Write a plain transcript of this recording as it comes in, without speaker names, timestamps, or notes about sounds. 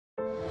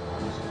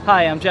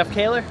Hi, I'm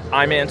Kaylor.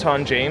 I'm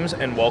Anton James,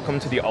 and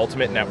welcome to the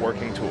Ultimate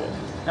Networking Tool.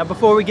 Now,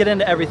 before we get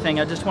into everything,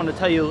 I just want to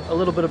tell you a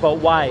little bit about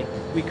why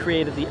we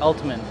created the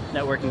Ultimate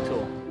Networking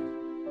Tool.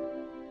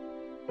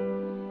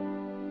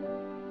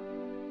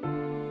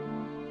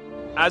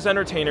 As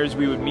entertainers,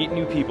 we would meet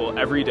new people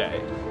every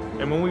day,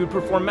 and when we would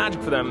perform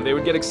magic for them, they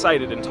would get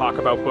excited and talk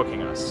about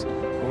booking us.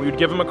 When we would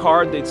give them a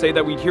card, they'd say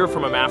that we'd hear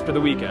from them after the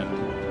weekend,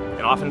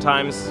 and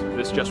oftentimes,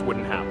 this just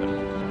wouldn't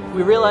happen.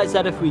 We realized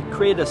that if we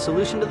created a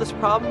solution to this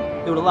problem,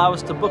 it would allow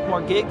us to book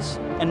more gigs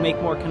and make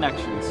more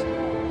connections.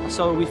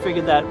 So we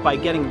figured that by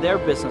getting their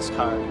business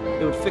card,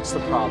 it would fix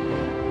the problem.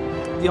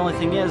 The only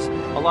thing is,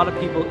 a lot of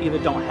people either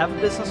don't have a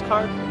business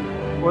card,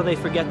 or they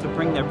forget to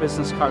bring their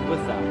business card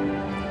with them.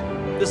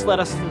 This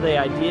led us to the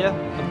idea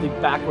of the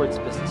backwards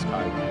business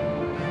card.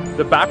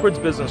 The backwards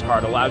business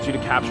card allows you to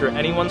capture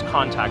anyone's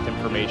contact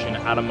information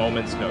at a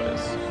moment's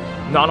notice.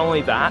 Not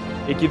only that,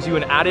 it gives you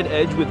an added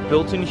edge with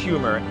built-in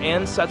humor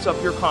and sets up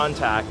your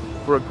contact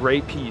for a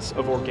great piece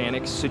of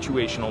organic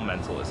situational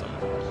mentalism.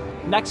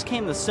 Next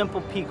came the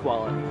Simple Peak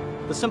Wallet.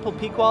 The Simple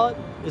Peak Wallet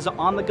is an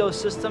on-the-go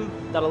system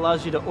that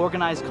allows you to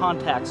organize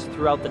contacts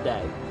throughout the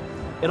day.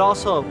 It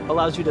also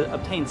allows you to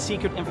obtain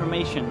secret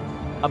information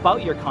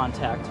about your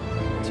contact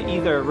to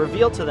either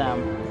reveal to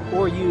them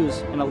or use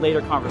in a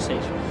later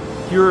conversation.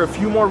 Here are a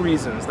few more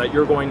reasons that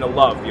you're going to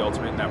love the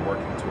Ultimate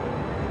Networking Tool.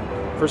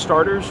 For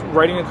starters,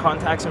 writing a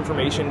contact's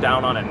information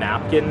down on a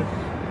napkin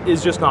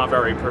is just not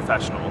very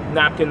professional.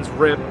 Napkins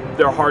rip,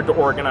 they're hard to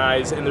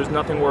organize, and there's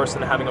nothing worse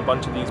than having a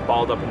bunch of these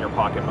balled up in your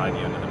pocket by the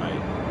end of the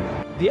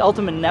night. The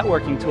Ultimate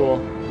Networking Tool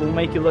will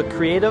make you look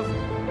creative,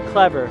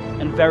 clever,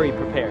 and very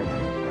prepared.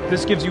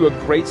 This gives you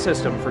a great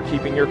system for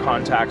keeping your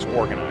contacts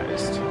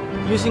organized.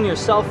 Using your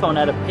cell phone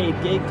at a paid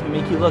gig can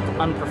make you look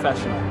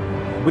unprofessional.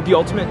 With the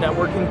Ultimate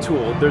Networking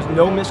Tool, there's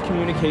no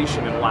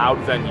miscommunication in loud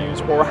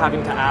venues or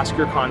having to ask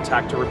your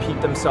contact to repeat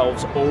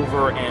themselves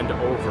over and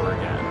over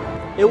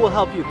again. It will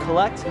help you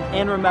collect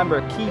and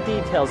remember key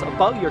details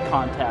about your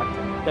contact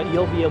that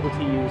you'll be able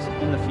to use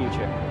in the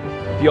future.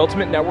 The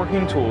Ultimate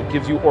Networking Tool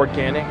gives you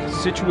organic,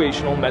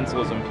 situational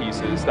mentalism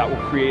pieces that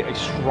will create a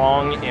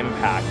strong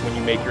impact when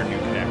you make your new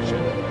connection.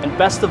 And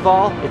best of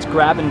all, it's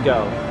grab and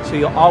go, so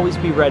you'll always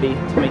be ready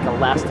to make a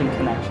lasting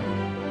connection.